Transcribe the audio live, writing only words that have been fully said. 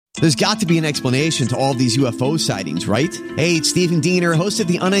There's got to be an explanation to all these UFO sightings, right? Hey, it's Stephen Diener, host of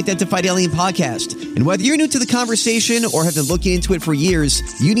the Unidentified Alien Podcast. And whether you're new to the conversation or have been looking into it for years,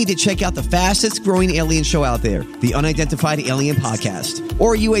 you need to check out the fastest growing alien show out there, the Unidentified Alien Podcast,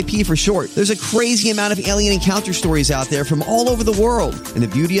 or UAP for short. There's a crazy amount of alien encounter stories out there from all over the world. And the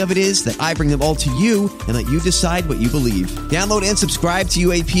beauty of it is that I bring them all to you and let you decide what you believe. Download and subscribe to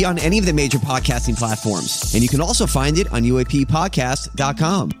UAP on any of the major podcasting platforms. And you can also find it on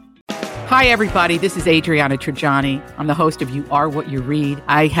UAPpodcast.com. Hi, everybody. This is Adriana Trajani. I'm the host of You Are What You Read.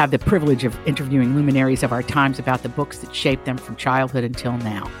 I have the privilege of interviewing luminaries of our times about the books that shaped them from childhood until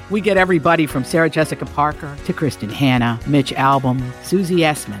now. We get everybody from Sarah Jessica Parker to Kristen Hanna, Mitch Albom, Susie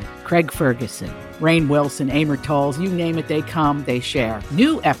Essman, Craig Ferguson, Rainn Wilson, Amor Tolls, you name it, they come, they share.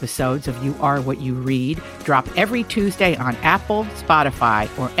 New episodes of You Are What You Read drop every Tuesday on Apple, Spotify,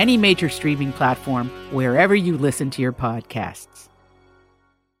 or any major streaming platform wherever you listen to your podcasts.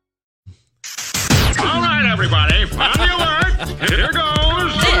 All right, everybody, on the alert. Here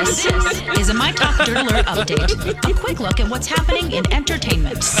goes. This is a My Talk Dirt Alert update. A quick look at what's happening in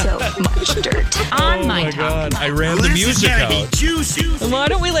entertainment. So much dirt on My Talk. God. I ran the music out. Why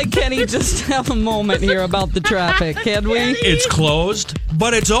don't we let Kenny just have a moment here about the traffic? Can we? It's closed,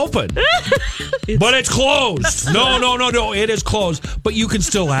 but it's open. But it's closed. No. It is closed, but you can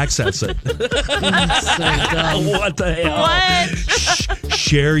still access it. That's so dumb. What the hell? What?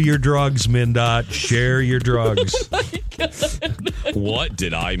 Share your drugs, MnDOT. Share your drugs. What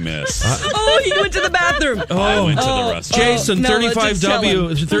did I miss? He went to the bathroom. I went to the restroom. Jason, No, let's just tell him.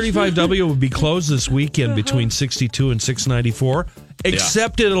 35W will be closed this weekend between 62 and 694.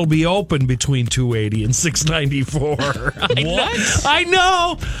 Except it'll be open between 280 and 694. What? I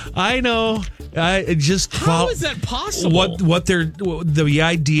know. I just How is that possible? What the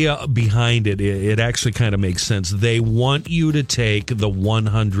idea behind it? It actually kind of makes sense. They want you to take the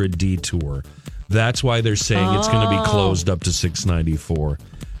 100 detour. That's why they're saying it's going to be closed up to 694.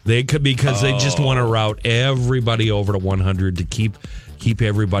 They could because they just want to route everybody over to 100 to keep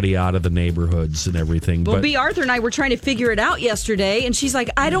everybody out of the neighborhoods and everything. Well, but B. Arthur and I were trying to figure it out yesterday, and she's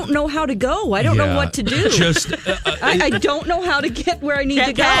like, I don't know how to go. I don't know what to do. I don't know how to get where I need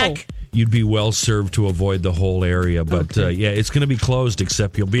to go. You'd be well served to avoid the whole area, but it's going to be closed,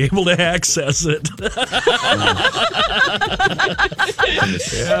 except you'll be able to access it.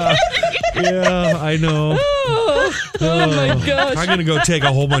 Yeah, I know. Oh my gosh. I'm going to go take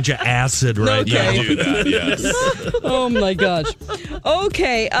a whole bunch of acid right now. Do that, yes. Oh my gosh.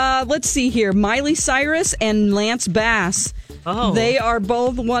 Okay, let's see here. Miley Cyrus and Lance Bass. They are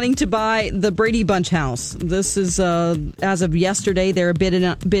both wanting to buy the Brady Bunch house. This is, as of yesterday, they're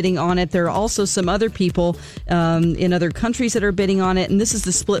bidding on it. There are also some other people in other countries that are bidding on it. And this is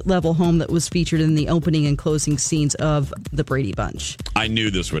the split-level home that was featured in the opening and closing scenes of the Brady Bunch. I knew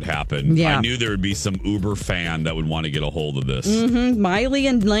this would happen. Yeah. I knew there would be some Uber fan that would want to get a hold of this. Mm-hmm. Miley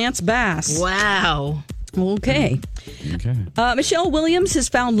and Lance Bass. Wow. Okay. Okay. Michelle Williams has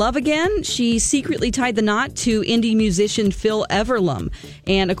found love again. She secretly tied the knot to indie musician Phil Everlum.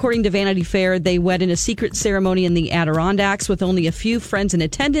 And according to Vanity Fair, they wed in a secret ceremony in the Adirondacks with only a few friends in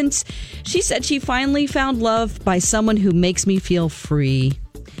attendance. She said she finally found love by someone who makes me feel free.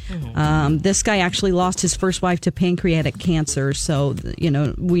 This guy actually lost his first wife to pancreatic cancer. So,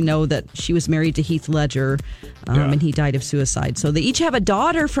 we know that she was married to Heath Ledger and he died of suicide. So they each have a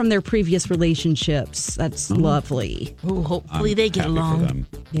daughter from their previous relationships. That's lovely. Ooh, hopefully they get Happy for along. them.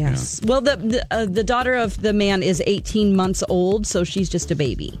 Yes. Yeah. Well, the daughter of the man is 18 months old, so she's just a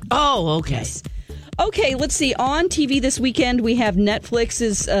baby. Oh, okay. Yes. Okay, let's see. On TV this weekend, we have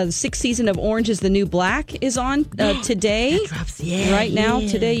Netflix's sixth season of Orange is the New Black is on today. That drops, right now,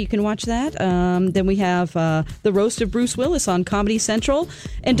 today, you can watch that. Then we have the Roast of Bruce Willis on Comedy Central.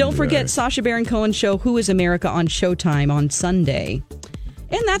 And don't forget Sacha Baron Cohen's show, Who is America, on Showtime on Sunday.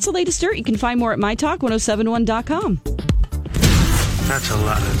 And that's the latest dirt. You can find more at mytalk1071.com. That's a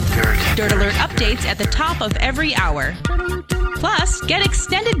lot of dirt. Dirt Alert updates at the top of every hour. Plus, get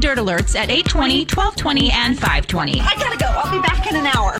extended Dirt Alerts at 8:20, 12:20, and 5:20. I gotta go. I'll be back in an hour.